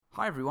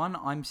Hi everyone,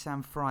 I'm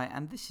Sam Fry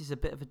and this is a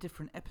bit of a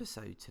different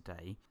episode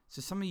today.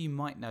 So some of you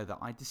might know that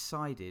I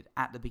decided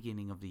at the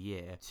beginning of the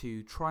year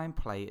to try and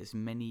play as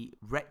many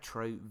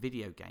retro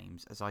video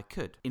games as I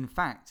could. In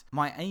fact,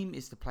 my aim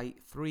is to play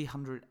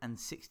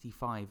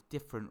 365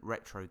 different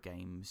retro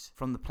games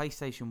from the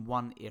PlayStation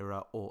 1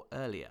 era or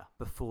earlier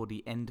before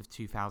the end of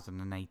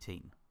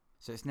 2018.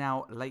 So it's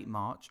now late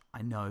March,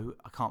 I know,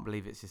 I can't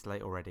believe it's this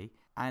late already,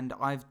 and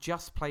I've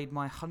just played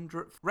my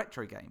 100th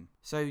retro game.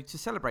 So to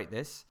celebrate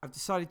this, I've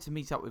decided to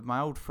meet up with my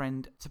old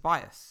friend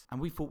Tobias, and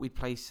we thought we'd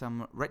play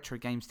some retro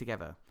games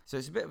together. So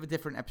it's a bit of a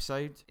different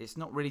episode, it's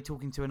not really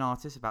talking to an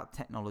artist about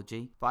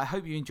technology, but I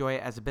hope you enjoy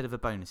it as a bit of a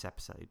bonus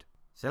episode.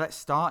 So let's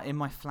start in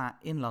my flat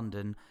in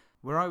London,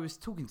 where I was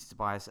talking to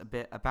Tobias a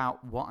bit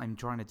about what I'm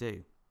trying to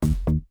do.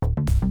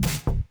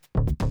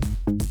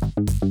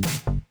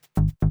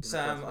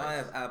 Sam, I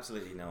have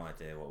absolutely no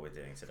idea what we're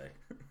doing today.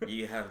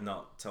 You have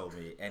not told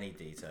me any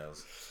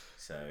details,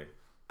 so...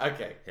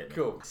 Okay,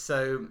 cool.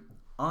 So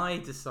I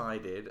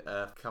decided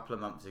a couple of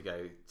months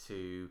ago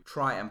to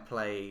try and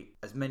play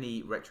as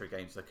many retro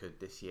games as I could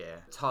this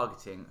year,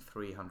 targeting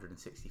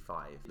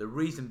 365. The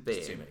reason being...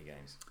 It's too many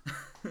games.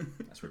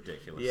 That's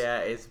ridiculous. Yeah,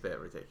 it's a bit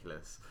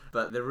ridiculous.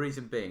 But the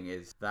reason being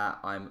is that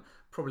I'm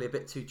probably a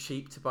bit too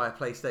cheap to buy a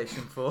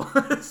PlayStation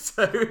 4.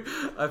 So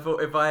I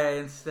thought if I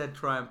instead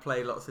try and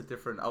play lots of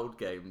different old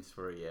games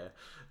for a year,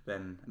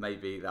 then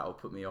maybe that'll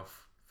put me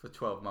off for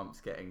 12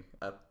 months getting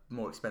a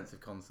more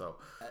expensive console.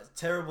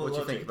 Terrible what logic.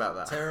 What do you think about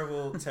that?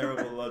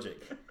 Terrible logic.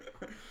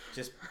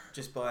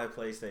 Just buy a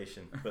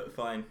PlayStation, but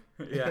fine.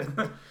 Yeah.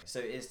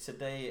 So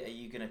are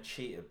you going to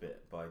cheat a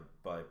bit by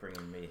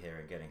bringing me here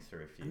and getting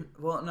through a few?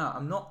 Well, no,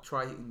 I'm not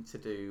trying to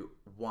do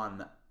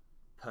one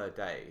per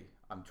day.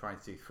 I'm trying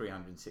to do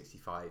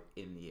 365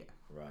 in the year.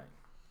 Right.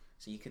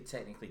 So you could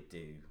technically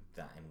do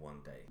that in one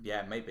day.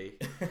 Yeah, maybe.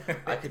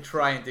 I could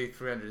try and do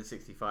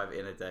 365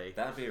 in a day.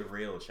 That'd be a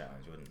real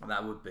challenge, wouldn't it?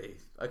 That would be.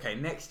 Okay,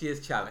 next year's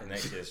challenge.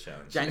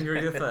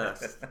 January the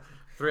 1st.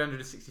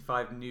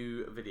 365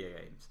 new video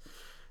games.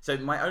 So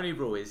my only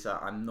rule is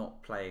that I'm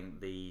not playing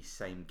the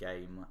same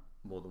game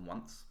more than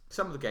once.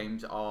 Some of the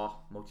games are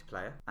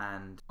multiplayer,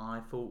 and I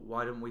thought,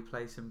 why don't we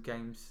play some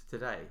games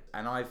today?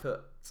 And I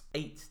put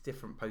 8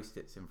 different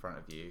post-its in front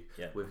of you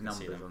with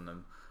numbers on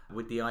them,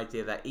 with the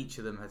idea that each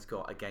of them has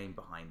got a game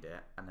behind it,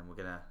 and then we're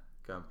going to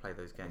go and play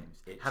those games.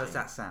 How does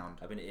that sound?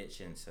 I've been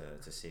itching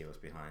to see what's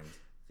behind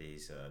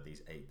these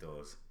 8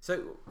 doors.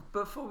 So,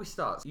 before we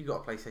start, you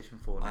got a PlayStation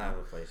 4 now. I have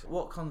a PlayStation.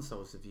 What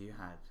consoles have you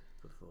had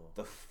before?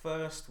 The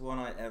first one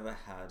I ever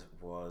had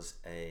was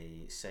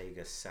a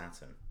Sega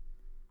Saturn,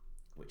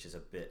 which is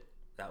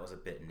that was a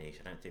bit niche.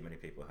 I don't think many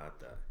people had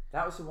that.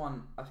 That was the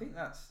one, I think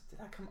did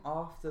that come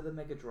after the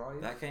Mega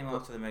Drive? That came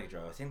after the Mega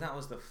Drive. I think that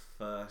was the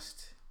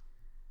first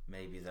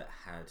maybe that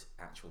had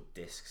actual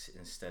discs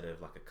instead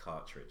of like a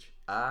cartridge.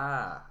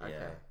 Ah,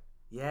 okay.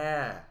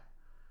 Yeah.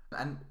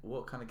 And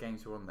what kind of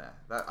games were on there?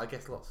 I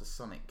guess lots of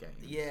Sonic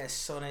games. Yeah,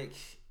 Sonic.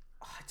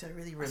 I don't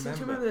really remember. I seem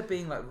to remember there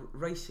being like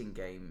racing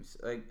games.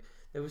 Like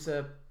there was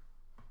I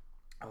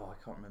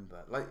can't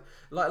remember. Like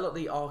a lot of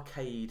the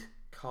arcade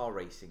car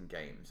racing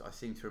games, I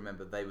seem to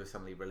remember they were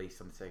suddenly released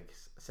on the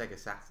Sega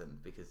Saturn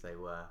because they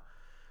were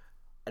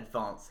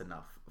advanced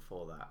enough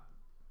for that.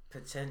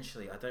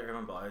 Potentially, I don't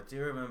remember. I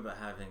do remember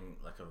having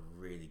like a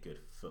really good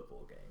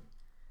football game.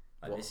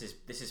 Like this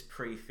is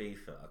pre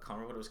FIFA. I can't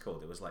remember what it was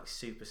called. It was like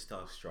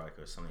Superstar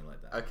Striker or something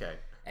like that. Okay.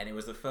 And it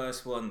was the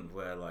first one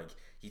where like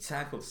you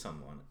tackled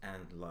someone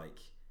and like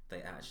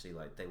they actually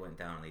like they went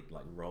down and they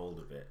like rolled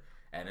a bit.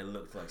 And it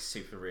looked like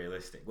super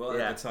realistic. Well,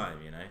 at the time,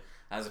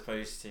 as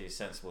opposed to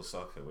Sensible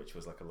Soccer, which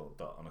was like a little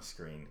dot on a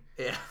screen.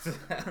 Yeah.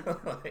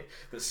 that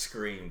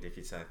screamed if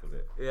you tackled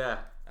it. Yeah.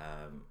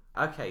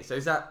 Okay, so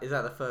is that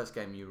the first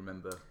game you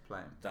remember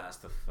playing? That's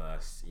the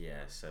first,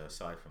 yeah. So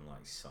aside from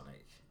like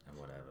Sonic and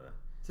whatever.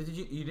 So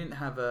you didn't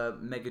have a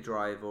Mega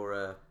Drive or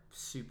a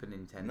Super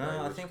Nintendo?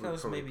 No, I think I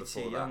was maybe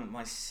too young.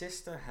 My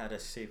sister had a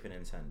Super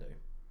Nintendo,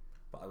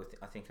 but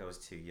I think I was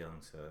too young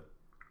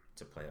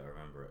to play it or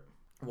remember it.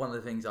 One of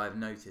the things I've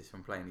noticed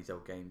from playing these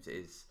old games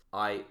is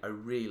I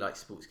really like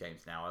sports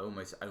games now. I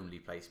almost only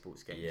play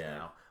sports games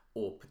now,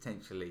 or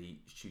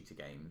potentially shooter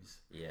games.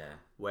 Yeah.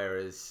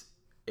 Whereas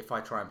if I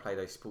try and play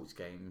those sports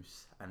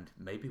games, and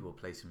maybe we'll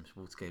play some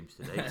sports games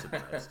today,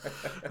 suppose.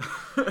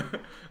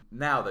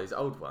 Now those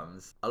old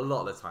ones, a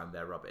lot of the time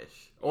they're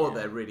rubbish, or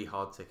they're really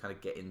hard to kind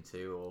of get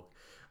into, or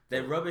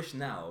they're rubbish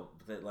now.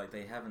 But like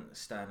they haven't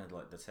stood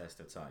like the test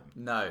of time.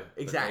 No,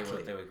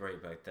 exactly. They were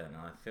great back then, and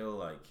I feel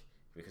like.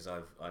 Because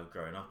I've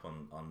grown up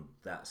on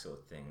that sort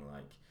of thing,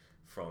 like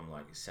from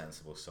like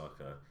Sensible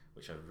Soccer,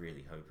 which I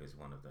really hope is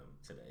one of them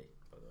today,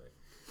 by the way,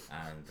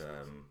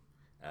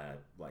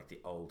 and like the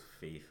old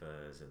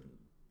FIFAs and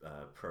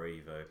Pro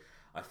Evo.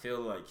 I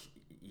feel like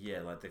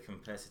like the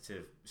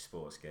competitive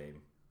sports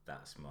game,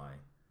 that's my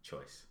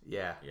choice.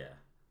 Yeah.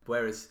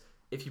 Whereas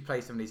if you play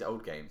some of these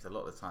old games, a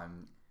lot of the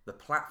time the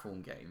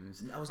platform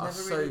games are never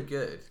so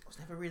good. I was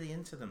never really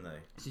into them though.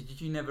 So did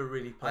you never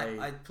really play?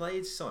 I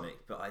played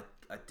Sonic, but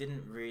I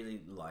didn't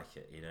really like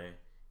it.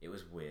 It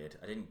was weird.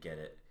 I didn't get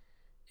it.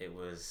 it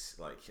was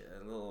like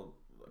a little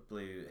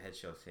blue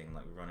hedgehog thing,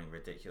 like running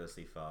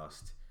ridiculously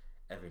fast.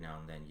 Every now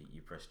and then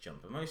you press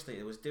jump, but mostly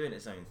it was doing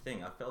its own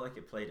thing. I felt like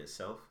it played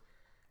itself,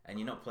 and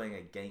you're not playing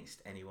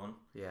against anyone.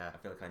 Yeah. I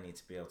feel like I need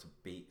to be able to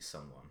beat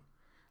someone.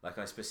 Like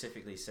I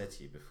specifically said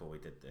to you before we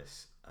did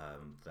this,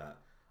 that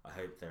I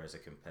hope there is a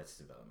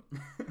competitive element.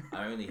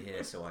 I'm only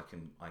here so I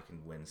can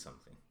win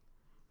something.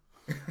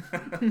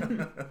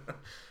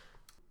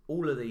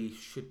 All of these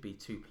should be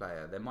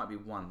 2-player. There might be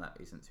one that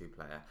isn't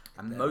 2-player,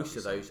 and There most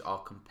might of be those are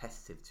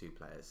competitive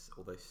 2-players,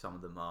 although some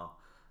of them are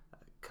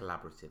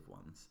collaborative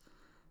ones.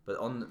 But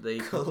on the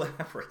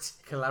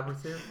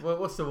collaborative. Well,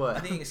 what's the word? I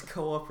think it's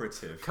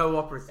cooperative.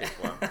 Cooperative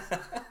ones.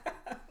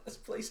 Let's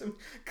play some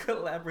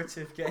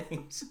collaborative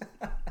games.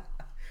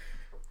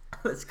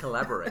 Let's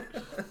collaborate.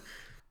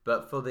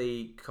 But for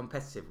the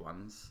competitive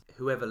ones,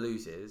 whoever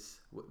loses,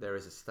 there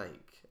is a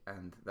stake,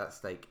 and that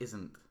stake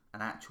isn't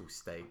an actual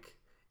stake.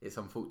 It's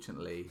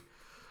unfortunately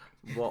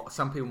what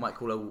some people might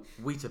call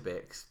a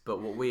Weetabix, but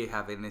what we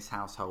have in this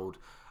household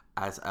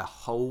as a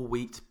whole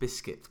wheat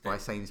biscuit by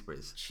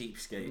Sainsbury's.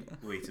 Cheapskate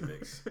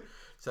Weetabix.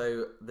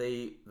 So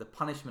the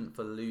punishment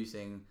for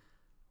losing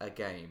a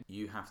game,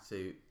 you have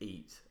to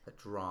eat a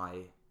dry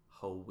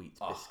whole wheat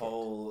biscuit. A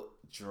whole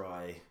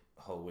dry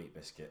whole wheat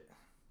biscuit.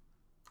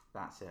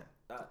 That's it.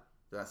 Does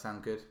that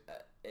sound good?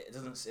 It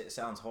doesn't. It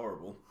sounds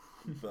horrible,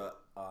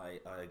 but I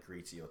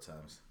agree to your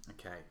terms.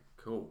 Okay,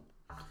 cool.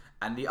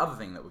 And the other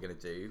thing that we're going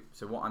to do,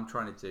 so what I'm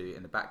trying to do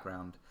in the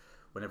background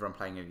whenever I'm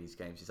playing any of these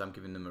games is I'm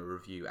giving them a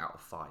review out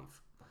of 5.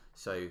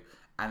 So,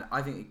 and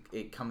I think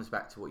it comes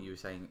back to what you were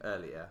saying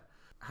earlier.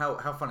 How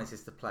fun is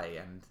this to play,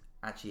 and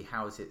actually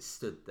how has it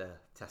stood the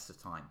test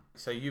of time?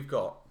 So you've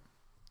got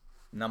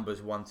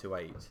numbers 1 to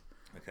 8.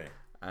 Okay.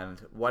 And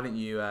why don't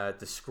you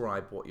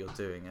describe what you're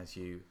doing as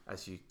you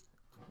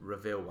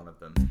reveal one of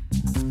them?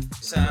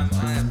 Sam,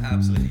 I have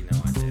absolutely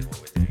no idea what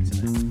we're doing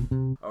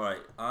today.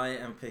 Alright, I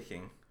am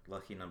picking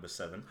lucky number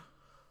 7.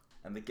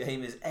 And the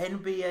game is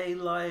NBA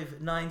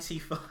Live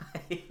 95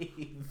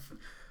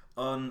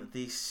 on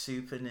the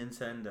Super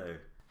Nintendo.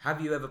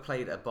 Have you ever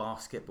played a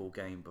basketball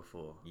game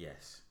before?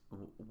 Yes.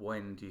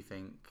 When do you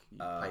think you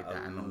played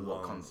that, and on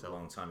what console? A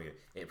long time ago.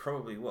 It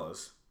probably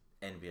was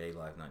NBA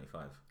Live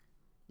 95.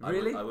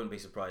 Really? I wouldn't be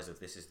surprised if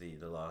this is the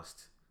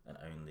last and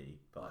only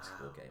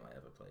basketball game I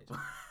ever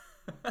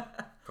played.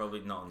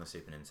 Probably not on the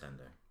Super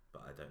Nintendo,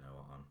 but I don't know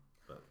what on.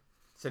 But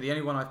so the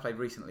only one I've played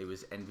recently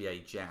was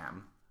NBA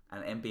Jam,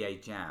 and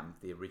NBA Jam,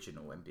 the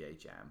original NBA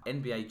Jam.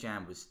 NBA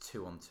Jam was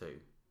 2-on-2.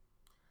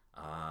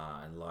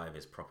 And Live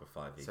is proper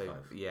 5v5. So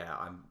yeah,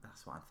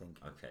 that's what I'm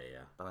thinking. Okay, yeah.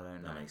 But I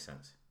don't know. That makes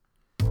sense.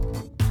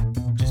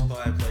 Just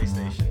buy a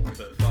PlayStation,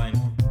 but fine.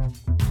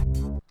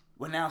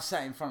 We're now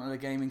sat in front of the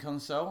gaming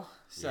console.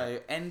 So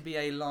yeah.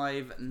 NBA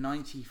Live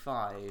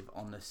 95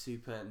 on the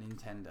Super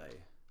Nintendo.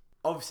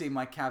 Obviously,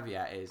 my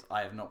caveat is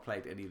I have not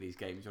played any of these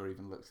games or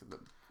even looked at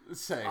them.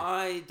 So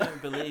I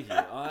don't believe you.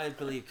 I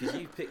believe because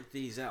you picked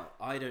these out.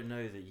 I don't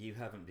know that you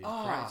haven't been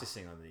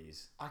practicing on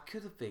these. I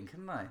could have been,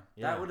 couldn't I?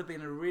 Yeah. That would have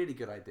been a really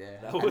good idea.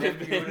 That would have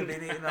been. You would have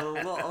been eating a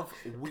lot of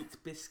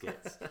wheat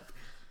biscuits.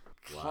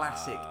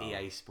 Classic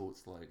EA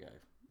Sports logo.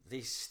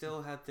 They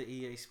still had the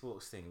EA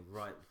Sports thing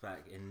right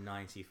back in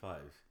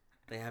 95.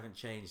 They haven't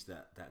changed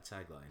that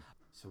tagline.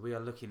 So we are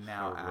looking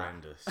now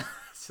Horrendous. at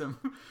some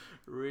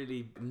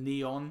really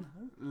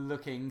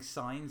neon-looking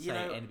signs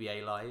saying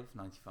NBA Live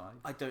 95.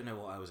 I don't know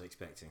what I was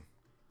expecting,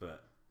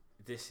 but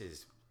this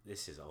is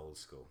old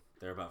school.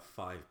 There are about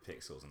 5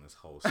 pixels on this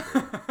whole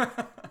screen.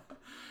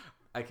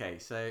 Okay,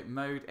 so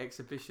mode,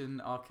 exhibition,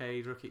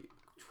 arcade, rookie,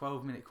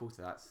 12-minute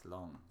quarter. That's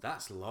long.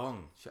 That's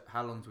long.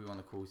 How long do we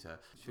want a quarter?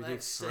 Should we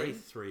Let's do 3? say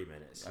 3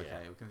 minutes. Okay, yeah.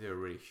 we're going to do a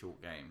really short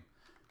game.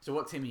 So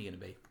what team are you going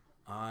to be?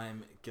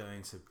 I'm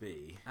going to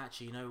be...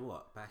 Actually, you know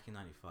what? Back in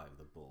 95,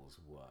 the Bulls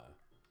were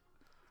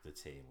the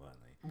team, weren't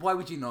they? Why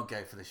would you not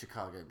go for the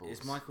Chicago Bulls?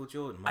 It's Michael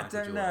Jordan. I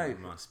don't know.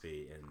 Must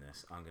be in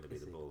this. I'm going to be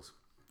the Bulls.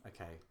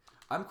 Okay.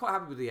 I'm quite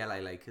happy with the LA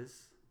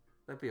Lakers.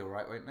 They'll be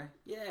alright, won't they?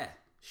 Yeah,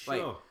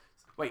 sure.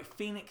 Wait,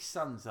 Phoenix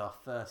Suns are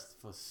first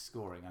for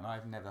scoring, and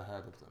I've never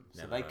heard of them.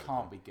 So Never they heard of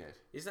can't be good.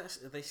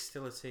 Are they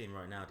still a team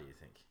right now, do you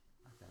think?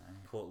 I don't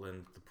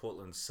know. The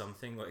Portland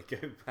something? Like, go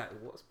back.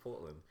 What's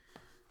Portland?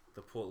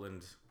 The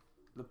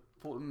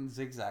Portland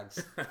Zigzags.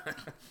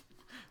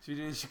 Should we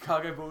do the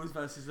Chicago Bulls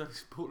versus the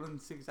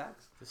Portland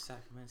Zigzags? The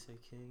Sacramento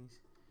Kings.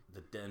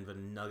 The Denver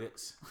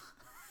Nuggets.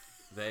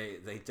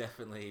 They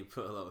definitely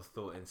put a lot of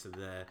thought into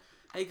their...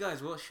 Hey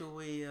guys, what should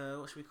we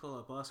call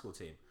our basketball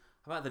team?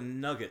 How about the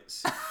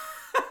Nuggets?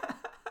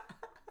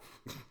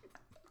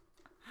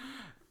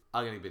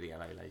 I'm going to be the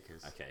LA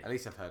Lakers. Okay. At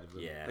least I've heard of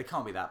them. Yeah. They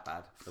can't be that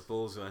bad. The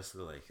Bulls versus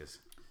the Lakers.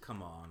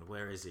 Come on,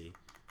 where is he?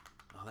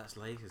 Oh, that's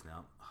Lakers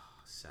now. Oh,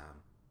 Sam.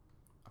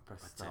 I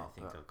don't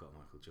think I've got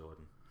Michael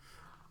Jordan.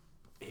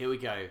 Here we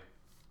go.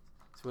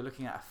 So we're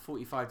looking at a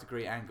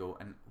 45-degree angle,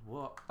 and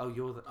what? Oh,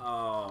 you're the...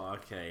 Oh,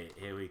 okay.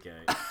 Here we go.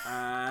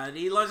 And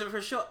he lines up for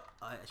a shot.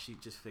 I actually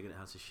just figured out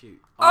how to shoot.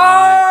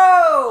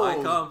 Oh!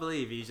 I can't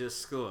believe he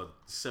just scored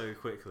so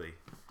quickly.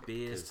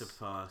 Beers to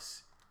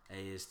pass A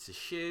is to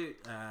shoot,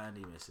 and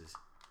he misses.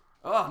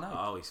 Oh, no.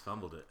 Oh, he's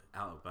fumbled it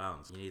out of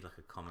bounds. You need like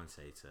a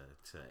commentator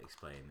to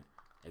explain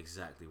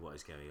exactly what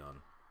is going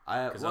on.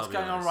 What's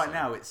going on right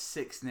now? It's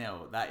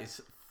 6-0. That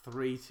is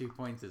 3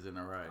 2-pointers in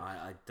a row.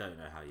 I don't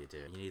know how you do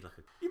it. You need like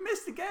a... You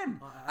missed again.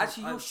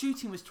 Actually, your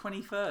shooting was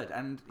 23rd,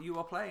 and you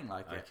are playing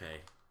like it.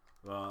 Okay.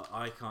 Well,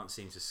 I can't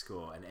seem to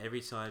score, and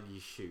every time you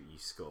shoot, you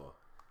score.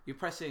 You're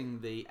pressing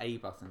the A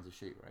button to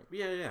shoot, right?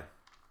 Yeah.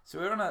 So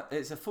we're on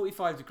it's a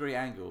 45-degree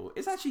angle.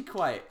 It's actually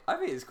I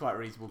think it's quite a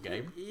reasonable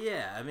game.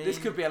 Yeah, I mean... This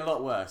could be a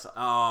lot worse.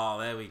 Oh,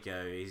 there we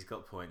go. He's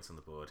got points on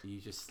the board. You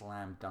just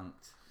slam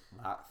dunked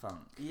that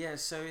thunk. Yeah,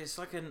 so it's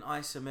like an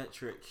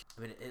isometric...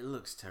 I mean, it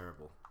looks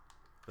terrible.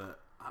 But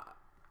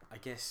I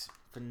guess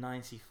for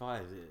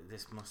 95,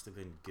 this must have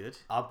been good.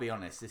 I'll be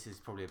honest, this is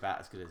probably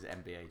about as good as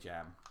NBA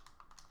Jam.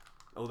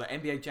 Although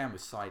NBA Jam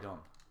was side on.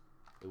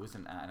 It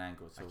wasn't at an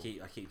angle at all.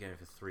 I keep going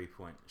for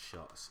 3-point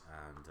shots,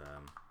 and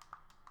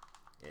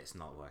it's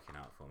not working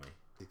out for me.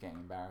 It's getting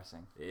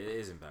embarrassing. It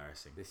is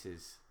embarrassing. This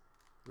is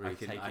really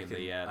taking I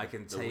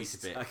can the wheat a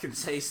bit. I can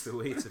taste the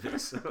wheat of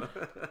it. So.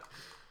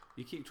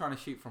 You keep trying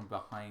to shoot from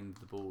behind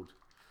the board.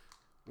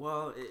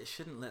 Well, it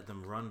shouldn't let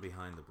them run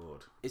behind the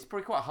board. It's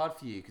probably quite hard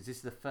for you because this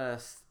is the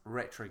first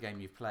retro game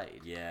you've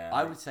played. Yeah.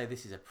 I would say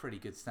this is a pretty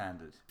good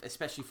standard,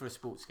 especially for a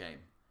sports game.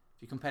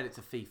 If you compared it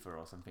to FIFA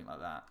or something like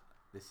that,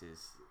 this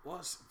is...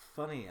 What's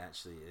funny,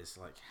 actually, is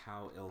like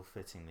how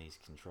ill-fitting these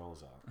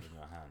controls are in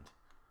your hand.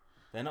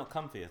 They're not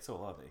comfy at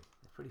all, are they?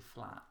 They're pretty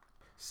flat.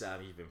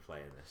 Sam, you've been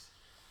playing this.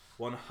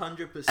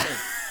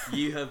 100%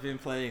 you have been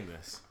playing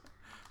this.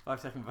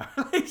 5-second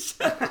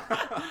violation.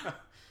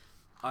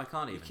 I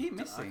can't even. You keep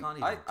missing.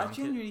 I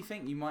genuinely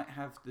think you might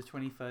have the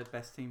 23rd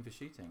best team for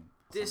shooting.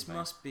 This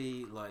must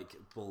be like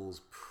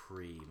Bulls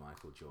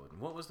pre-Michael Jordan.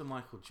 What was the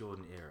Michael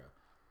Jordan era?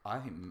 I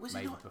think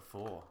maybe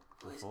before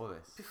this.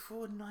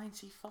 Before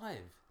 95. Do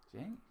you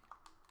think?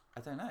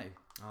 I don't know.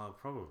 Oh,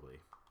 probably.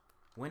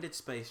 When did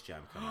Space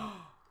Jam come out?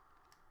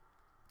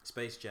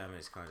 Space Jam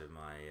is kind of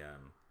my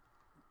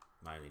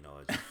only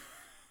knowledge of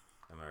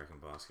American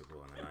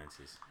basketball in the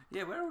 90s.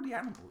 Yeah, where are all the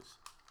animals?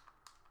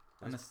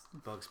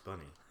 Bugs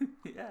Bunny.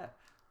 Yeah.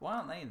 Why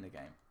aren't they in the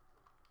game?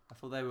 I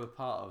thought they were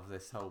part of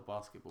this whole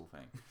basketball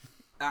thing.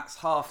 That's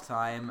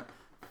halftime,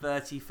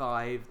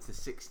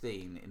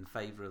 35-16 in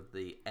favour of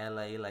the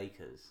LA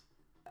Lakers.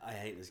 I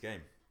hate this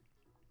game.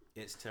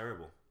 It's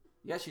terrible.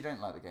 You actually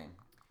don't like the game?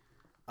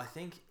 I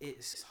think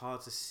it's hard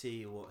to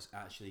see what's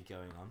actually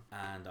going on,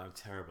 and I'm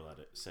terrible at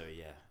it. So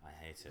yeah, I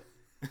hate it.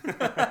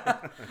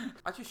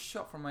 I just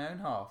shot from my own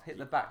half, hit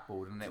the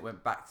backboard, and it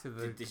went back to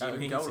the Did you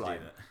mean goal to line.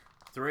 do that?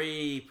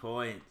 3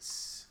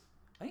 points.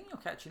 I think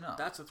you're catching up.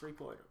 That's a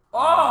 3-pointer.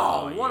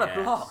 Oh, what a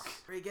block!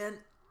 Again.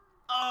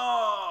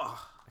 Oh.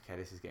 Okay,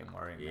 this is getting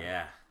worrying now.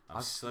 Yeah,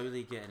 I'm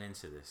slowly getting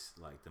into this.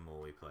 Like the more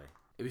we play.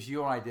 It was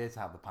your idea to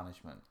have the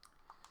punishment.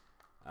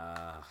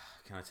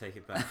 Can I take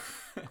it back?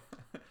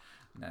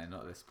 No,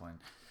 not at this point.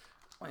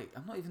 Wait,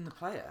 I'm not even the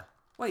player.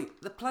 Wait,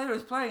 the player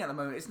is playing at the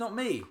moment. It's not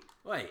me.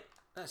 Wait,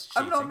 that's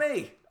cheating. I'm not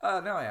me. Oh,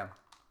 no, I am.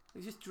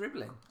 He's just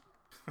dribbling.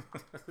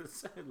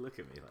 Don't look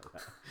at me like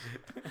that.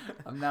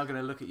 I'm now going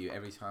to look at you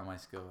every time I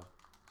score.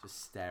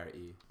 Just stare at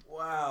you.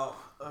 Wow.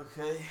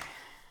 Okay.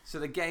 So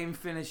the game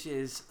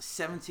finishes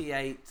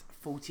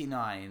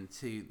 78-49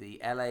 to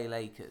the LA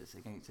Lakers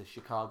against the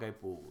Chicago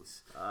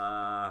Bulls.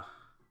 That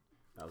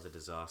was a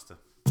disaster.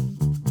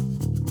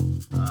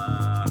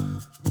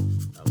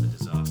 That was a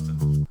disaster.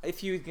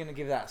 If you were going to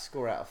give that a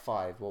score out of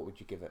 5, what would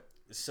you give it?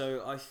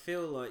 So I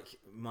feel like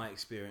my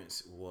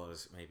experience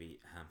was maybe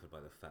hampered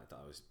by the fact that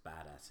I was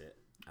bad at it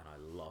and I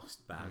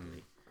lost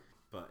badly.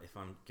 But if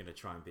I'm going to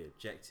try and be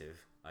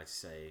objective, I'd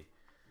say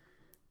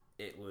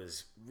it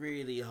was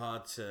really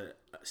hard to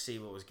see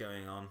what was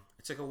going on.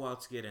 It took a while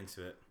to get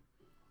into it.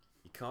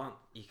 You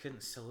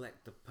couldn't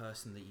select the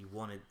person that you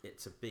wanted it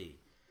to be.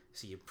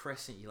 So you're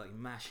like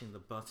mashing the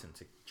button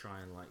to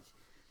try and like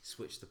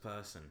switch the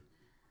person.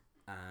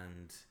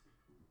 And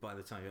by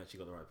the time you actually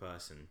got the right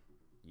person,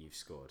 you've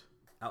scored.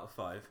 Out of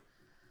 5,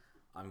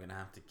 I'm going to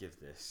have to give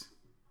this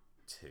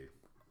 2.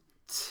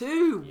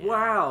 2? Yeah.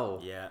 Wow.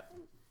 Yeah.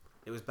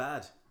 It was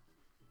bad.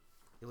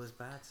 It was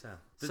bad, Sam.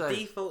 The So-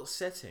 default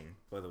setting,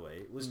 by the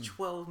way, was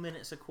 12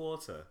 minutes a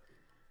quarter.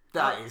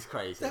 That is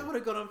crazy. That would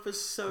have gone on for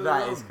so long.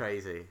 That is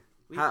crazy.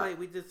 We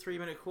did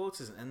 3-minute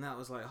quarters, and that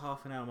was like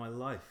half an hour of my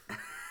life.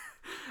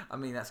 I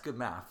mean, that's good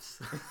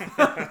maths.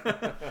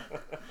 I'm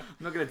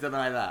not going to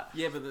deny that.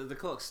 Yeah, but the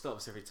clock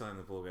stops every time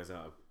the ball goes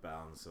out of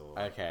bounds or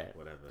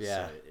whatever.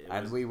 Yeah, So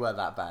and we were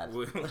that bad.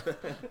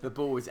 The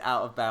ball was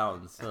out of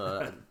bounds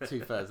for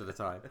 2/3 of the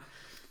time.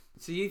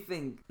 So you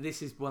think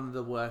this is one of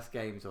the worst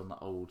games on the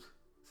old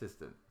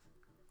system?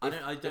 I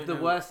don't If the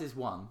know. worst is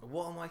 1.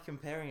 What am I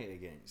comparing it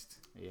against?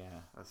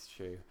 Yeah, that's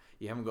true.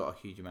 You haven't got a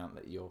huge amount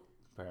that you're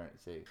comparing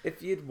it to.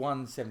 If you'd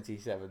won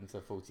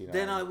 77-49,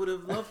 Then I would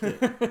have loved it.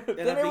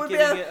 then it would be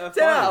a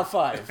 10 out of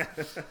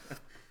 5.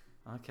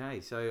 Okay,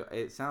 so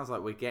it sounds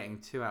like we're getting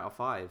 2 out of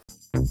 5.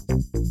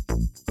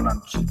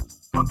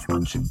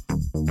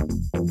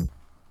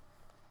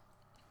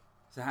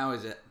 So how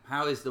is it?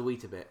 How is the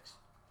Weetabix?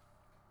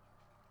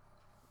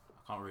 I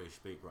can't really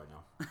speak right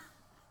now.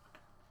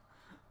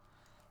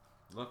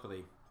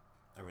 Luckily,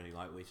 I really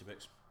like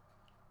Weetabix,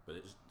 but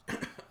it's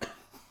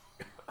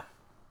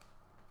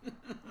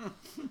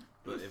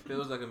but it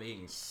feels like I'm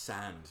eating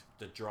sand,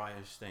 the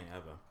driest thing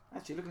ever.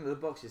 Actually, looking at the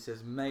box, it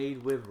says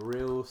made with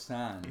real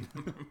sand.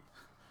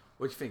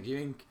 What do you think? Do you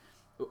think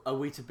a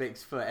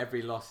Weetabix for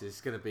every loss is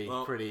going to be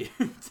pretty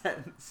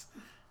intense?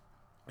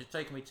 It's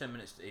taken me 10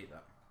 minutes to eat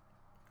that.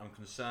 I'm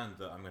concerned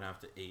that I'm going to have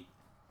to eat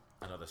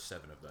another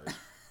 7 of those.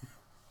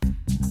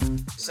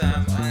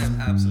 Sam, I have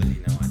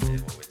absolutely no idea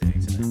what we're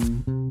doing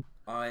today.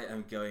 I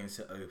am going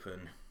to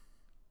open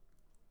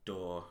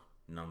door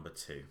number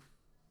 2.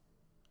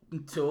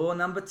 Door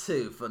number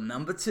 2 for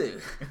number 2.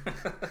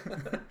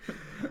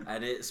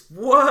 And it's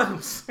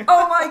worms!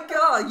 Oh my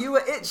god, you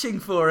were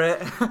itching for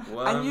it.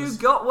 Worms and you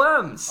got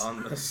worms.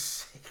 on the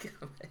Sega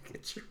Mega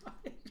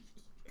Drive.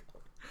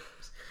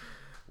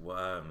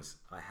 Worms.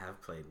 I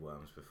have played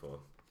Worms before.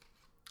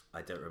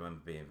 I don't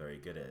remember being very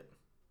good at it.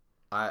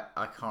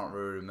 I can't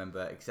really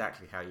remember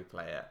exactly how you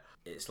play it.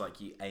 It's like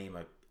you aim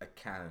a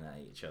cannon at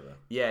each other.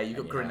 Yeah, you've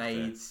got you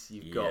grenades,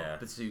 you've got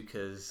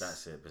bazookas.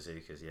 That's it,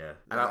 bazookas, yeah.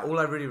 And all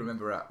I really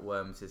remember at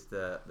Worms is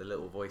the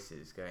little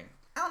voices going,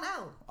 "Oh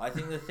no!" I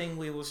think the thing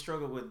we will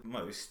struggle with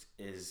most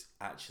is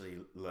actually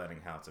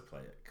learning how to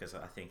play it, because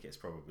I think it's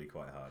probably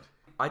quite hard.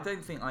 I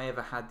don't think I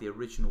ever had the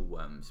original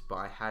Worms, but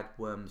I had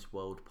Worms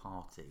World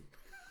Party,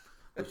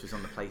 which was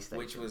on the PlayStation.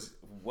 Which was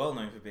well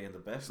known for being the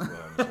best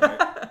Worms,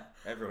 right?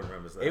 Everyone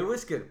remembers that. It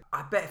was good.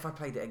 I bet if I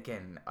played it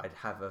again, I'd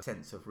have a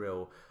sense of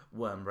real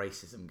worm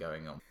racism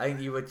going on. I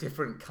think you were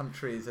different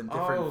countries and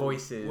different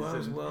voices.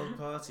 Worms World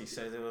Party,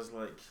 so there was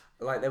like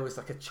there was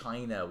like a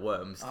China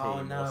Worms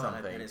team or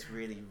something. And it's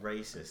really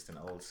racist and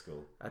old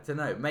school. I don't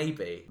know.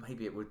 Maybe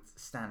it would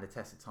stand the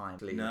test of time.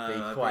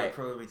 No, it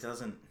probably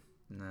doesn't.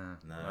 No.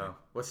 No.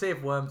 We'll see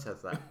if Worms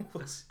has that.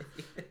 We'll see.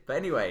 But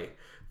anyway,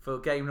 for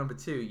game number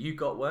 2, you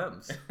got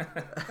worms.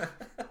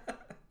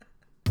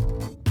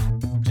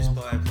 Just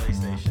buy a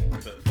PlayStation,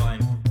 but fine.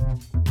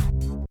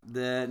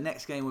 The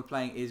next game we're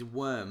playing is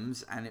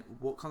Worms, and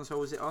what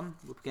console was it on?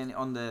 We're getting it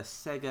on the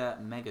Sega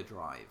Mega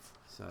Drive.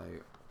 So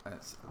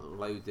let's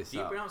load this up. Do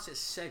you pronounce it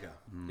Sega?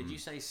 Did you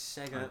say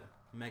Sega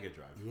Mega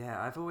Drive?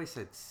 Yeah, I've always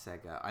said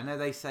Sega. I know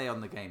they say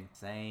on the game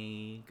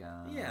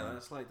Sega. Yeah,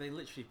 that's like they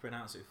literally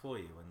pronounce it for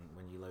you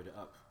when you load it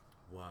up.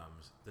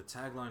 Worms. The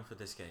tagline for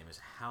this game is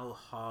 "How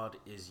hard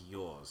is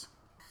yours?"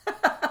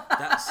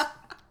 That's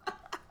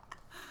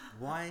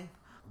why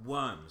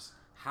Worms.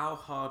 How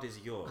hard is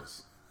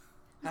yours?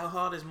 How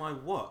hard is my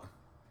what?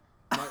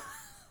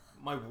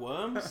 My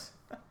worms?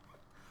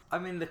 I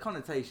mean, the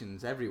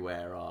connotations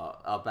everywhere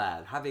are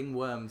bad. Having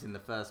worms in the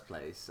first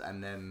place,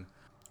 and then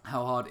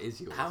how hard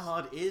is yours? How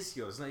hard is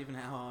yours? Not even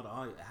how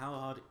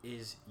hard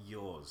is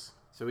yours?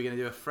 So we're going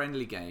to do a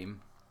friendly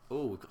game.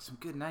 Oh, we've got some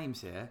good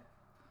names here.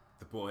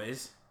 The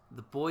boys.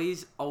 The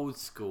boys, old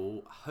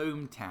school,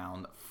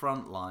 hometown,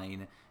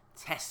 frontline,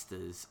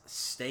 testers,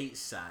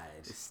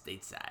 stateside,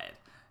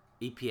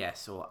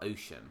 EPS or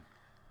Ocean.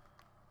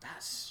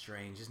 That's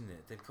strange, isn't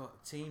it? They've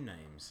got team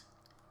names.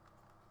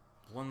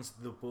 One's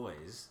the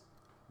boys,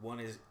 one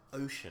is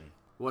Ocean.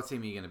 What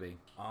team are you going to be?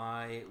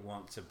 I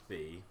want to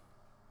be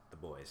the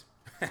boys.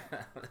 Let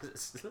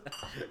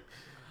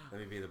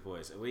me be the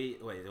boys. Wait,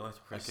 do I have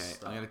to press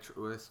start?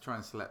 Let's try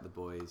and select the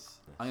boys.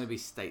 Yes. I'm going to be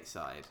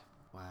stateside.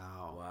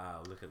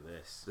 Wow, look at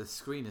this. The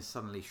screen has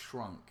suddenly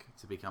shrunk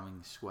to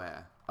becoming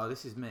square. Oh,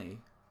 this is me.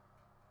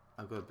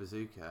 I've got a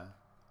bazooka.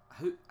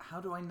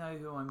 How do I know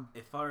who I'm...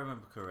 If I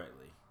remember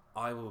correctly,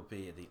 I will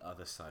be at the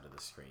other side of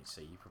the screen, so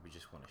you probably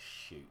just want to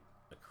shoot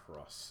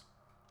across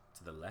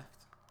to the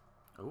left.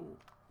 Oh.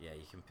 Yeah,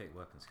 you can pick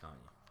weapons, can't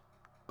you?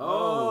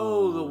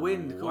 Oh, the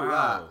wind. Cool.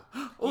 Wow.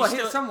 Oh, I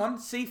hit someone.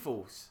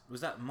 Seafalls.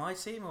 Was that my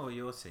team or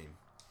your team?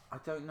 I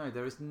don't know.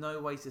 There is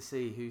no way to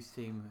see whose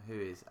team who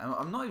is.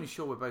 I'm not even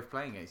sure we're both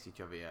playing against each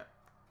other yet.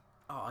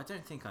 Oh, I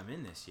don't think I'm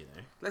in this, you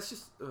know. Let's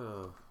just...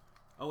 Oh,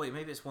 wait,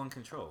 maybe it's one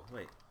control.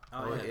 Wait.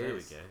 Oh, yeah, there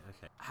we go.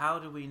 Okay. How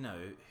do we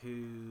know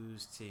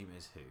whose team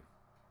is who?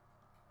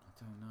 I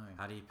don't know.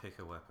 How do you pick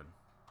a weapon?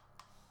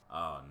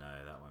 Oh,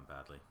 no, that went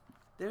badly.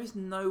 There is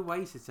no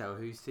way to tell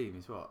whose team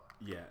is what.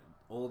 Yeah,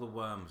 all the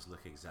worms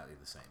look exactly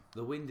the same.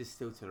 The wind is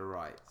still to the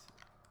right.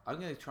 I'm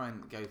going to try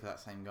and go for that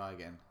same guy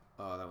again.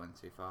 Oh, that went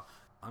too far.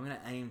 I'm going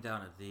to aim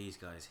down at these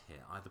guys here.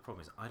 The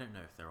problem is, I don't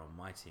know if they're on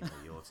my team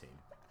or your team.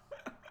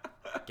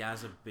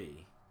 Gaza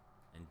B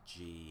and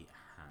G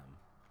Ham.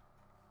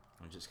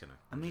 I'm just going to...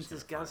 I mean,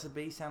 does Gaza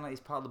B sound like he's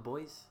part of the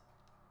boys?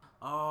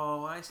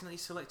 Oh, I accidentally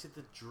selected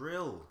the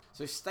drill.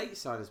 So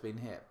stateside has been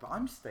hit, but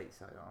I'm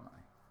stateside, aren't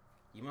I?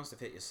 You must have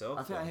hit yourself.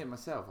 I think I hit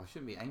myself. I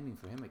shouldn't be aiming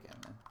for him again,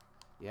 then.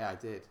 Yeah, I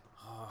did.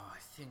 Oh, I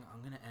think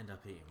I'm going to end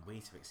up eating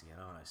Weetabix again,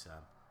 aren't I,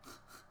 Sam?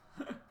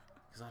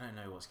 Because I don't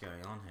know what's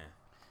going on here.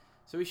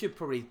 So we should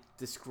probably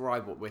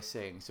describe what we're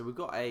seeing. So we've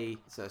got a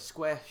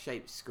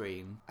square-shaped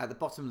screen. At the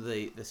bottom of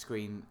the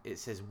screen, it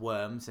says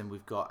worms, and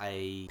we've got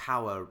a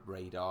power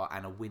radar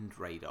and a wind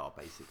radar,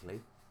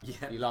 basically.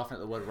 Yeah. You're laughing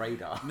at the word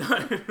radar. No,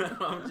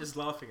 I'm just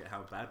laughing at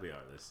how bad we are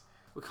at this.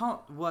 We can't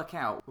work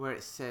out where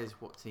it says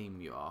what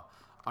team you are.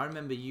 I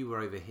remember you were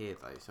over here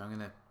though, so I'm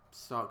going to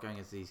start going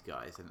as these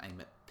guys and aim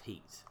at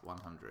Pete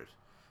 100.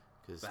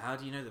 Because But how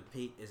do you know that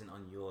Pete isn't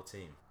on your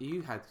team?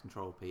 you had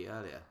control of Pete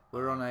earlier.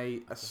 We're on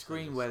a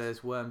screen where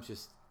there's worms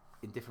just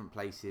in different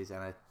places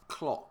and a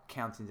clock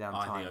counting down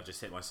I time. think I've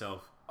just hit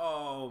myself.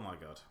 Oh my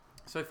god.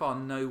 So far,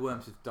 no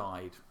worms have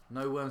died.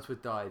 No worms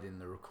have died in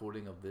the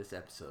recording of this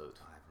episode.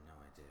 I have no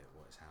idea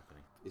what is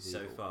happening. Is So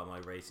it- far, my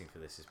rating for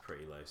this is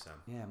pretty low, Sam.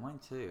 Yeah, mine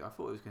too. I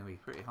thought it was going to be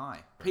pretty high.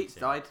 Me Pete's too.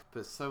 died,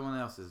 but someone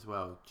else as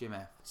well. Jim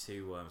F.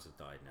 2 worms have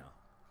died now.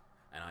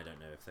 And I don't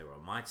know if they were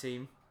on my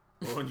team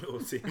or on your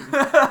team.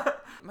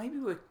 Maybe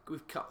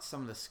we've cut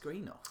some of the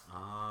screen off.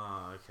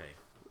 Ah, okay.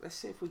 Let's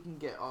see if we can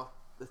get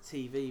the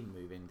TV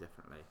moving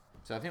differently.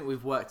 So I think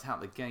we've worked out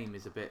the game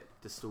is a bit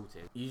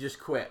distorted. You just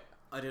quit.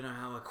 I don't know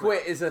how I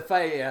Quit is a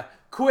failure.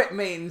 Quit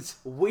means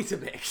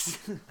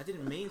Weetabix. I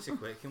didn't mean to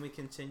quit. Can we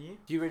continue?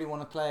 Do you really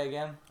want to play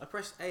again? I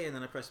pressed A and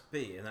then I pressed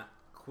B and that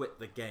quit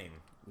the game.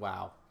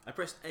 Wow. I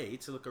pressed A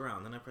to look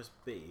around, then I pressed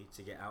B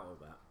to get out of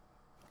that.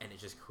 And it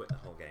just quit the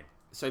whole game.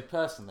 So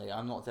personally,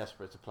 I'm not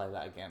desperate to play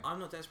that again. I'm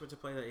not desperate to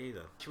play that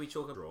either. Should we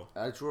chalk a draw?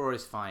 A draw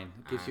is fine.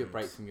 It gives you a And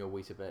break from your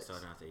Weetabix. So I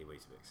don't have to eat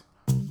Weetabix.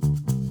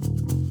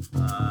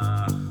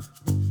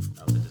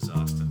 That was a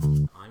disaster.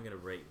 I'm going to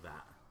rate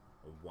that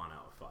a 1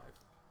 out of 5.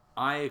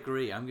 I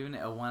agree. I'm giving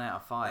it a 1 out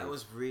of 5. That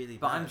was really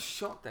But bad. I'm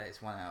shocked that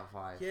it's 1 out of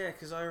 5. Yeah,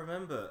 because I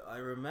remember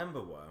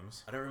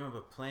Worms. I don't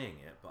remember playing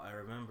it, but I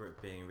remember it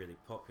being really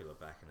popular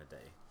back in the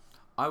day.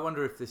 I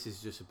wonder if this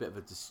is just a bit of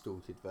a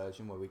distorted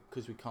version where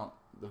because we can't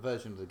the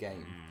version of the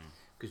game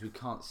because we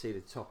can't see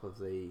the top of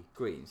the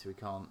screen, so we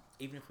can't.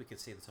 Even if we could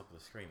see the top of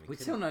the screen, We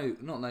still not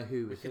know who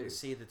we was who. couldn't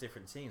see the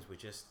different teams. We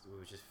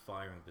were just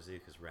firing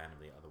bazookas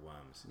randomly at other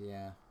worms.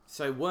 Yeah.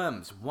 So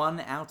worms, 1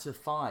 out of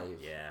 5.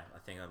 Yeah, I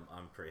think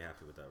I'm pretty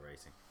happy with that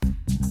rating.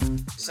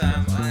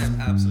 Sam, I have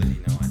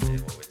absolutely no idea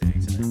what we're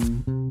doing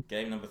today.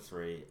 Game number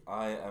 3.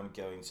 I am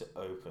going to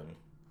open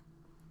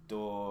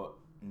door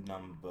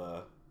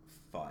number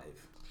 5.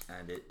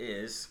 And it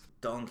is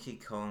Donkey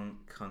Kong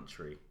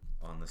Country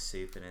on the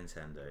Super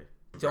Nintendo.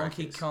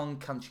 Donkey Kong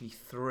Country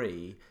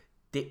 3,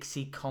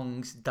 Dixie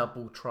Kong's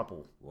Double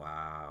Trouble.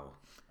 Wow.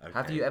 Okay.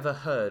 Have you ever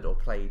heard or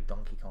played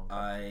Donkey Kong?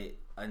 I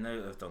know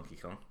of Donkey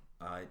Kong.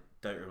 I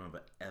don't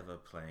remember ever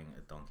playing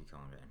a Donkey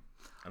Kong game.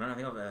 I don't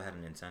think I've ever had a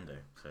Nintendo,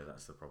 so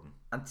that's the problem.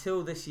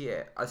 Until this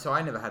year, so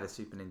I never had a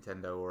Super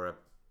Nintendo or a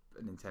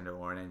Nintendo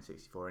or an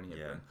N64, any of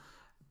them.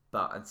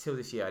 But until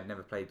this year, I'd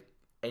never played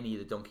any of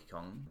the Donkey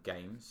Kong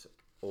games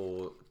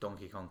or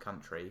Donkey Kong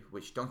Country,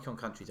 which Donkey Kong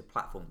Country is a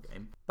platform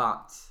game,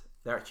 but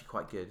they're actually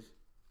quite good.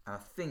 And I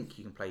think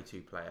you can play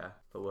 2-player,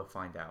 but we'll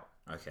find out.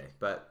 Okay.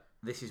 But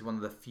this is one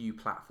of the few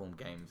platform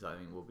games I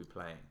think we'll be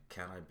playing.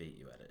 Can I beat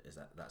you at it?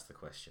 That's the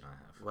question I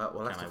have. Well,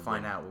 we'll have Can to I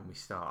find win? out when we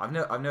start.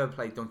 I've never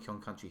played Donkey Kong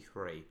Country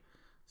 3,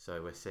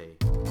 so we'll see.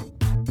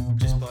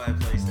 Just buy a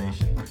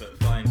PlayStation, but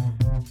fine.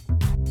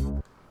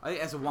 I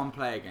think as a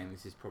 1-player game,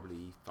 this is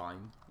probably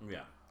fine.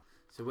 Yeah.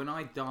 So when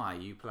I die,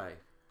 you play.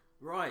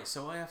 Right,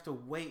 so I have to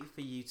wait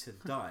for you to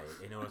die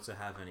in order to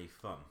have any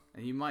fun.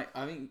 And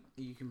I think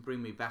you can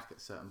bring me back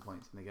at certain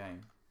points in the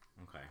game.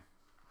 Okay.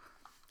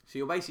 So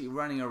you're basically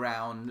running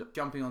around,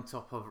 jumping on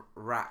top of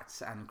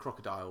rats and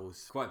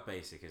crocodiles. Quite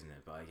basic, isn't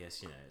it? But I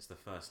guess, it's the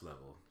first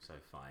level, so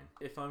fine.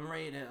 If I'm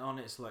rating it on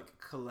its,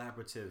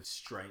 collaborative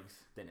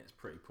strength, then it's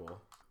pretty poor.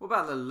 What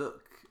about the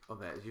look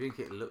of it? Do you think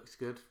it looks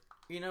good?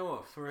 You know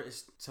what? For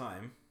its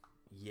time,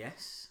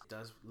 yes, it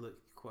does look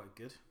quite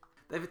good.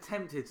 They've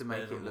attempted to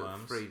make better it than look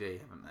Worms.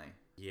 3D, haven't they?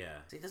 Yeah.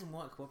 It doesn't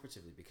work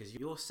cooperatively because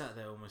you're sat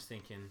there almost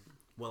thinking,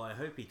 well, I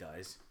hope he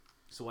dies,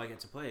 so I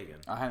get to play again.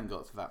 I haven't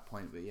got to that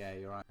point, but yeah,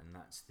 you're right. And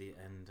that's the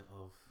end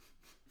of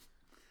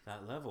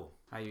that level.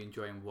 How are you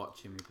enjoying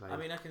watching me play? I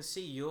mean, I can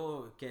see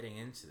you're getting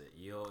into it.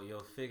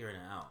 You're figuring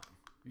it out.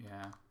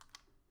 Yeah.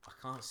 I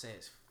can't say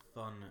it's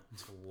fun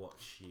to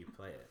watch you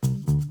play it.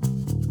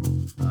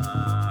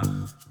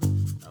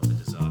 That was a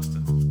disaster.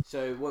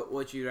 So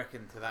what do you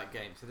reckon to that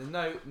game? So there's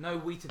no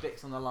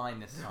Weetabix on the line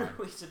this time.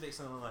 Weetabix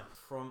on the line.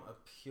 From a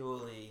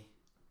purely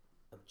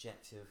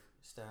objective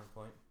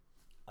standpoint,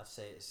 I'd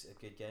say it's a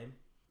good game.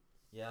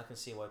 Yeah, I can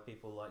see why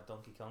people like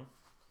Donkey Kong.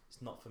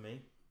 It's not for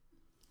me.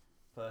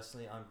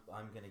 Personally,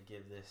 I'm going to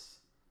give this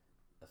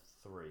a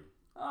 3.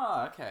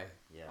 Oh, okay.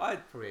 Yeah.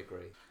 I'd probably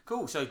agree.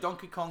 Cool, so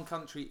Donkey Kong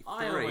Country 3.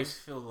 I always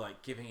feel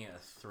like giving it a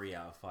 3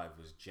 out of 5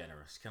 was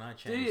generous. Can I Do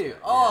change you?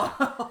 that?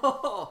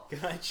 Oh! Yeah.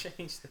 Can I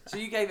change that? So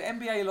you gave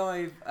NBA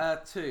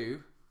Live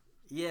 2.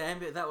 Yeah,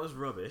 that was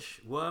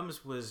rubbish.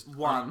 Worms was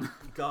 1.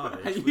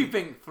 garbage. And you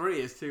think 3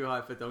 is too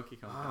high for Donkey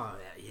Kong? Oh,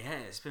 yeah,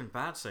 it's been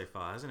bad so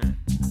far, hasn't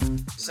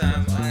it?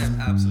 Sam, I have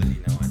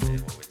absolutely no idea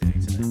what we're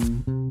doing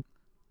today.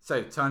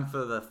 So, time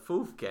for the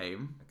 4th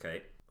game.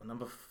 Okay.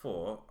 Number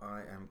 4, I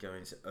am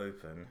going to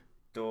open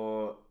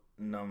door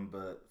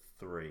number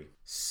 3.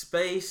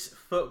 Space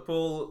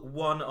Football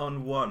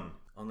 1-on-1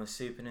 on the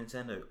Super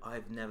Nintendo.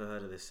 I've never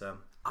heard of this, Sam.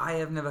 I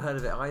have never heard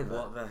of it either.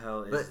 What the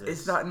hell is but this?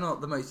 is that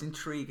not the most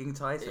intriguing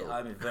title?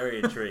 I'm very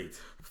intrigued.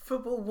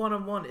 Football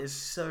 1-on-1 is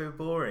so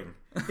boring.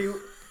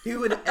 Who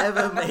would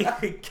ever make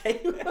a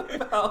game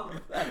about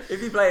that?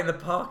 If you play in the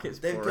park, it's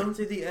They've boring. gone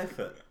through the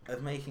effort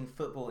of making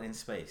football in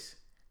space,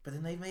 but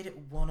then they've made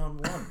it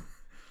 1-on-1.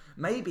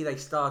 Maybe they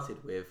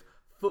started with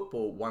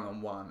football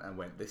 1-on-1 and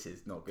went, this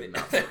is not good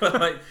enough.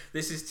 Like,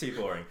 this is too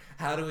boring.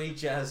 How do we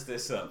jazz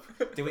this up?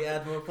 Do we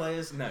add more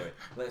players? No.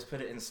 Let's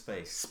put it in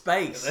space.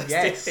 Space, Let's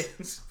yes. do it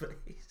in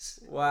space.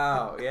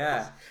 Wow,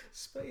 yeah.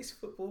 Space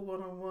football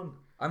 1-on-1.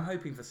 I'm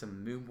hoping for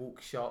some moonwalk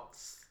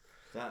shots.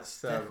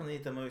 That's definitely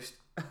the most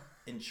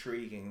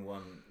intriguing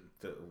one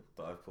that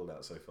I've pulled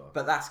out so far.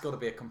 But that's got to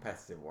be a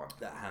competitive one.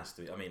 That has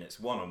to be. I mean, it's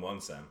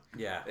 1-on-1, Sam.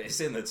 Yeah. It's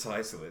in the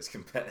title. It's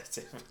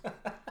competitive.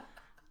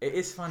 It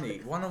is funny.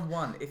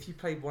 1-on-1, if you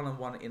played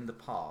 1-on-1 in the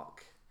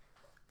park,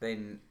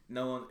 then...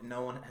 No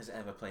one has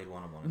ever played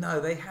 1-on-1.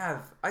 No, they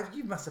have.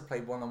 You must have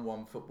played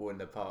 1-on-1 football in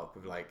the park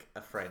with like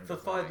a friend. For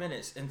 5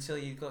 minutes until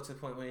you got to the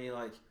point where you're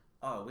like,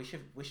 oh, we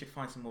should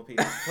find some more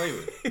people to play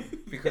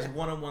with. Because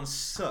 1-on-1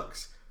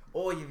 sucks.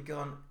 Or you've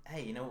gone,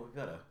 hey, you know what would be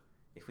better?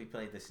 If we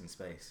played this in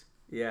space.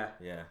 Yeah.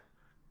 Yeah.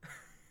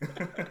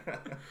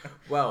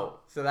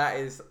 Well, so that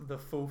is the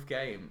fourth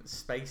game.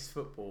 Space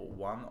football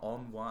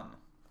 1-on-1.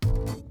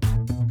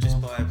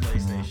 Just buy a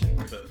PlayStation,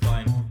 but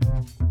fine.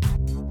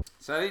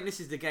 So I think this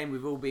is the game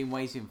we've all been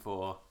waiting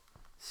for.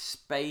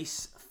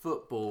 Space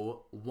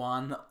football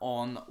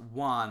 1-on-1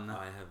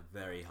 I have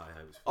very high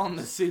hopes for on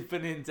the Super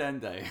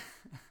Nintendo.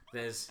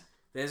 There's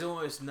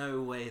almost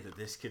no way that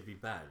this could be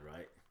bad,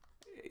 right?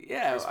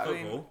 Yeah, It's I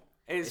football. mean,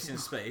 It's in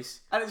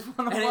space. and it's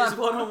 1-on-1. And it's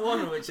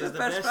 1-on-1, which is the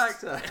best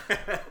factor.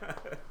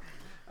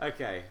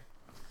 Okay.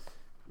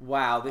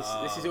 Wow, this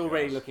is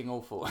already gosh. looking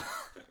awful.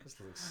 This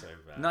looks so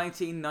bad.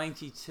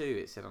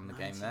 1992 it said on the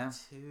game there.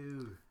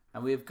 92.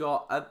 And we've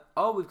got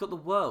we've got the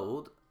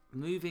world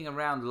moving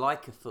around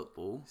like a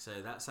football So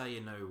that's how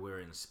you know we're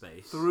in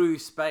space. through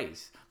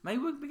space.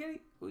 Maybe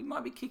we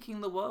might be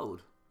kicking the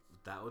world.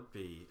 That would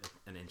be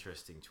an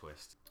interesting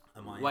twist.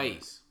 Am I in Wait.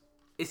 this?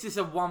 Is this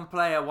a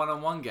one-player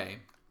 1-on-1 game?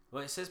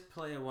 Well, it says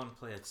player 1,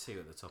 player 2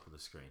 at the top of the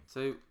screen.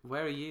 So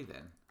where are you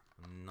then?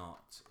 I'm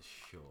not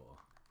sure.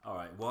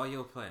 Alright, while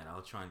you're playing,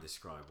 I'll try and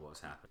describe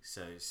what's happening.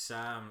 So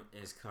Sam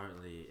is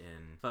currently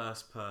in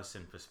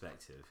first-person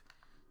perspective,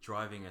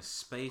 driving a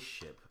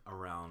spaceship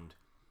around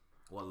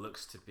what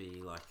looks to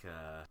be like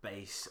a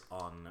base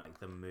on like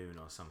the moon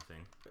or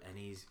something. And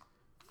he's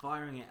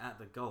firing it at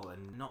the goal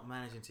and not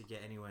managing to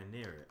get anywhere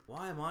near it.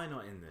 Why am I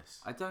not in this?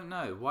 I don't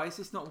know. Why is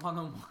this not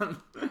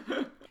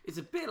 1-on-1? It's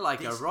a bit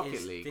like a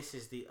Rocket League. This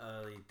is the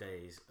early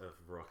days of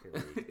Rocket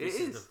League. It This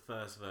is is. the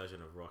first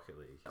version of Rocket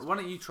League. Why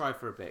don't you try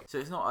for a bit? So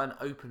it's not an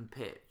open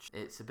pitch.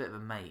 It's a bit of a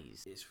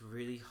maze. It's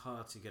really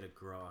hard to get a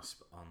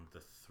grasp on the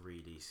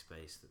 3D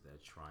space that they're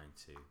trying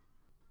to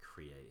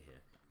create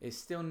here. It's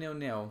still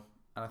 0-0,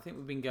 and I think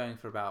we've been going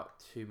for about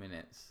 2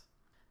 minutes.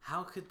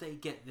 How could they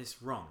get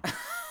this wrong?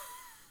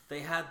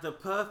 They had the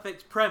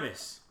perfect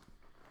premise.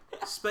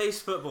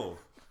 Space football.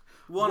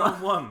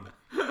 1-on-1.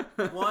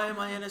 Why am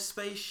I in a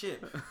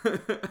spaceship?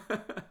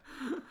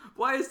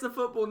 Why is the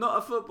football not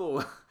a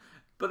football,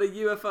 but a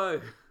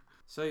UFO?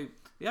 So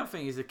the other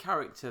thing is the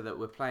character that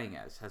we're playing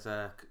as has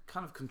a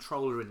kind of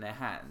controller in their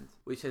hand,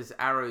 which has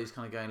arrows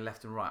kind of going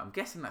left and right. I'm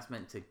guessing that's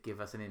meant to give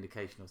us an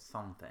indication of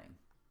something.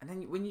 And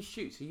then when you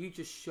shoot, so you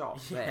just shot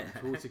then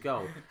towards the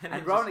goal.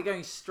 and rather than it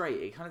going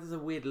straight, it kind of does a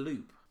weird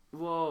loop.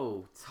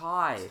 Whoa,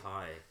 Ty.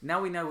 Now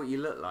we know what you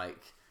look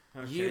like.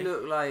 Okay. You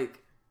look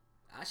like...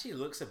 Actually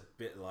looks a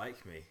bit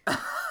like me. I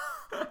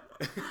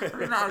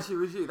think that actually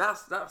was you.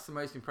 That's the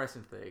most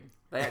impressive thing.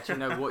 They actually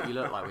know what you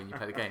look like when you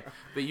play the game.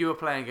 But you were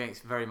playing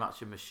against very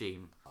much a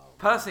machine.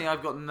 Personally,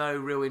 I've got no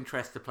real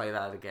interest to play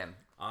that again.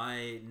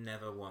 I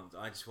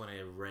just want to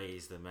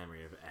erase the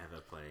memory of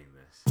ever playing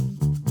this.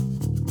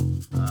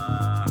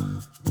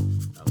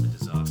 That was a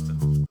disaster.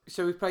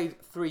 So we've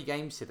played 3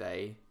 games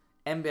today.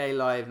 NBA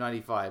Live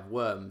 95,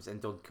 Worms,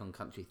 and Donkey Kong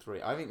Country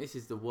 3. I think this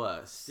is the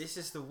worst. This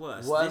is the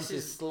worst. Worms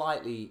is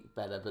slightly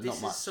better, but not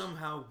This much. is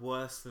somehow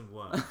worse than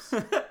Worms.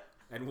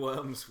 And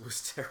Worms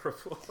was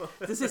terrible.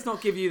 Does this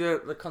not give you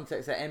the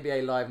context that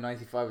NBA Live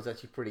 95 was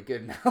actually pretty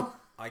good now?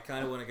 I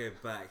kind of want to go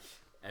back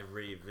and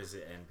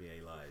revisit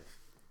NBA Live.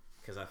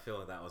 Because I feel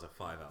like that was a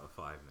 5 out of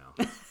 5 now.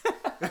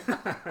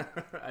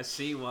 I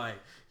see why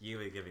you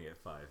were giving it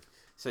 5.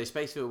 So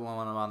Space Field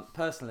 1-on-1.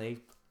 Personally,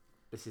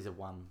 this is a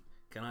 1.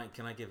 Can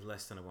I give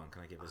less than a 1?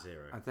 Can I give a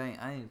 0? I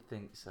don't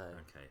think so.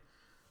 Okay.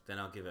 Then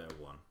I'll give it a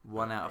 1.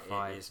 1 out of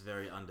 5. It's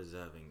very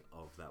undeserving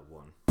of that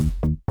 1.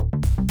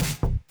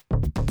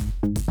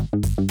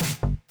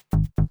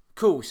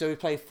 Cool, so we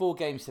played 4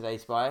 games today,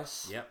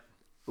 Tobias. Yep.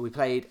 We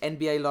played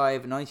NBA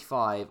Live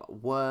 95,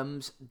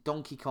 Worms,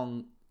 Donkey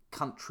Kong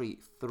Country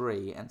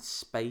 3, and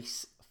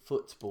Space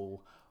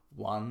Football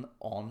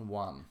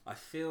 1-on-1. I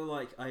feel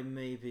like I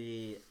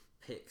maybe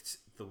picked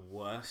the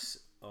worst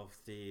of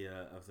the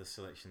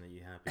selection that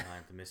you have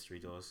behind the mystery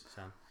doors,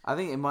 Sam. I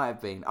think it might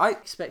have been. I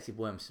expected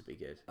Worms to be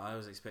good. I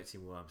was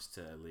expecting Worms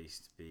to at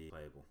least be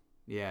playable.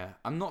 Yeah,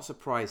 I'm not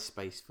surprised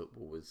Space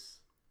Football was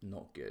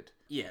not good.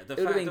 Yeah, It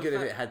would have been good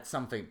if it had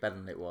something better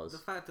than it The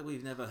was. fact that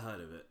we've never heard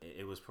of it,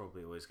 it was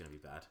probably always going to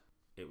be bad.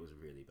 It was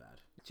really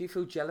bad. Do you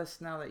feel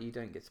jealous now that you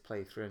don't get to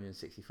play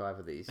 365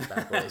 of these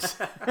bad boys?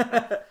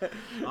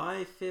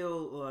 I feel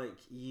like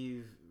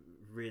you've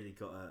really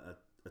got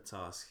a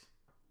task.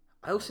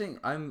 I also think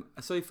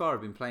so far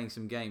I've been playing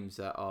some games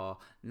that are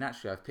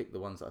naturally I've picked the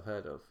ones that I've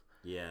heard of.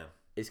 Yeah.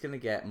 It's going to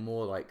get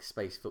more like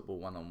Space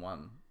Football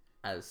 1-on-1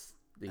 as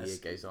the year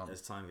goes on.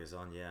 As time goes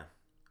on, yeah.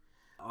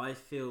 I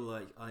feel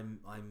like I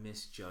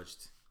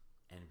misjudged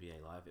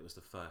NBA Live. It was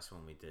the first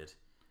one we did,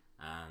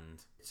 and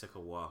it took a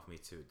while for me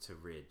to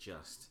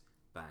readjust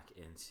back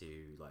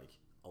into like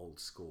old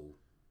school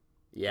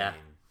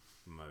game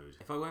mode.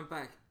 If I went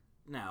back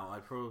now,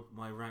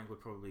 my rank would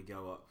probably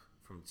go up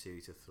from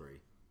 2 to 3.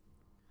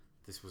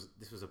 This was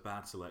a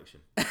bad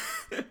selection.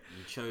 You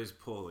chose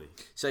poorly.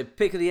 So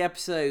pick of the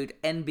episode,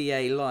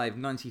 NBA Live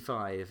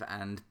 95,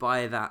 and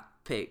by that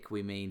pick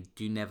we mean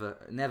do never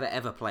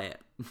ever play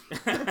it.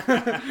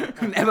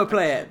 Never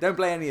play it. Don't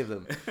play any of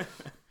them.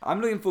 I'm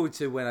looking forward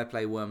to when I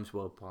play Worms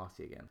World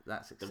Party again.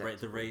 That's acceptable.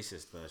 The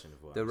racist version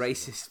of Worms. The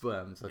racist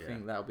Worms. I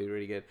think that'll be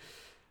really good.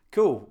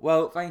 Cool.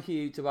 Well, thank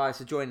you, Tobias,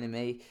 for joining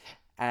me,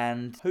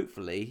 and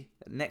hopefully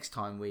next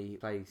time we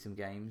play some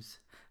games,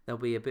 they'll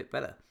be a bit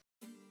better.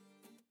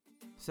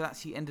 So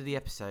that's the end of the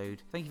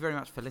episode. Thank you very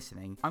much for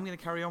listening. I'm going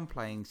to carry on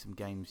playing some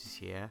games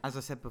this year. As I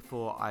said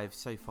before, I've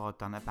so far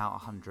done about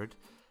 100.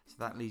 So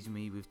that leaves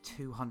me with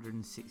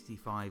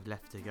 265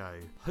 left to go.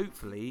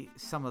 Hopefully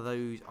some of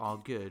those are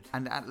good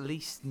and at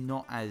least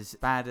not as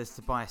bad as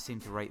Tobias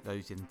seemed to rate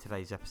those in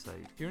today's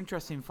episode. If you're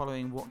interested in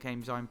following what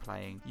games I'm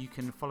playing, you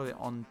can follow it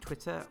on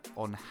Twitter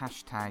on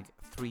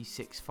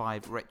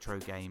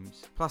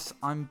 #365RetroGames. Plus,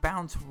 I'm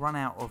bound to run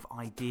out of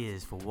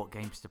ideas for what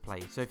games to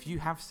play. So if you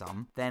have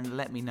some, then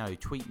let me know,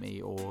 tweet me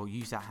or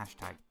use that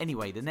hashtag.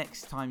 Anyway, the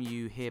next time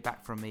you hear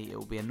back from me, it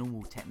will be a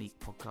Normal Technique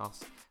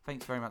podcast.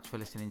 Thanks very much for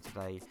listening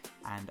today,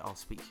 and I'll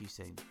speak to you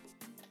soon.